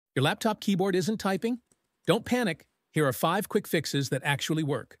Your laptop keyboard isn't typing? Don't panic. Here are 5 quick fixes that actually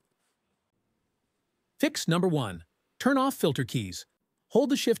work. Fix number 1. Turn off filter keys. Hold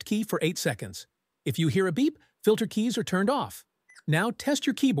the Shift key for 8 seconds. If you hear a beep, filter keys are turned off. Now test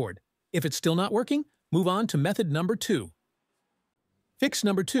your keyboard. If it's still not working, move on to method number 2. Fix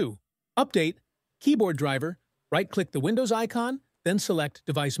number 2. Update. Keyboard driver. Right-click the Windows icon, then select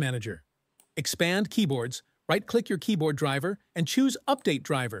Device Manager. Expand Keyboards. Right-click your keyboard driver and choose Update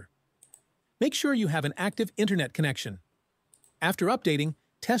Driver. Make sure you have an active internet connection. After updating,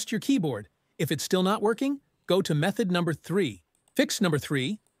 test your keyboard. If it's still not working, go to method number 3. Fix number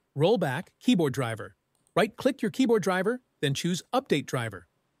 3. Roll back keyboard driver. Right-click your keyboard driver, then choose Update Driver.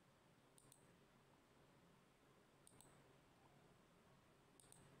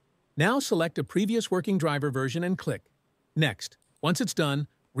 Now select a previous working driver version and click Next. Once it's done,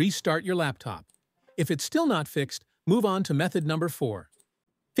 restart your laptop. If it's still not fixed, move on to method number 4.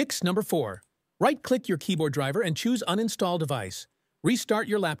 Fix number 4. Right-click your keyboard driver and choose Uninstall Device. Restart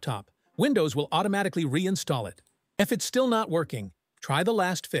your laptop. Windows will automatically reinstall it. If it's still not working, try the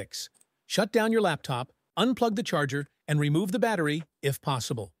last fix. Shut down your laptop, unplug the charger, and remove the battery if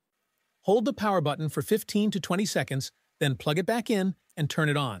possible. Hold the power button for 15 to 20 seconds, then plug it back in and turn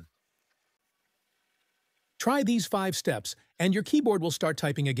it on. Try these 5 steps, and your keyboard will start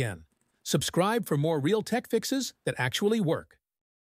typing again. Subscribe for more real tech fixes that actually work.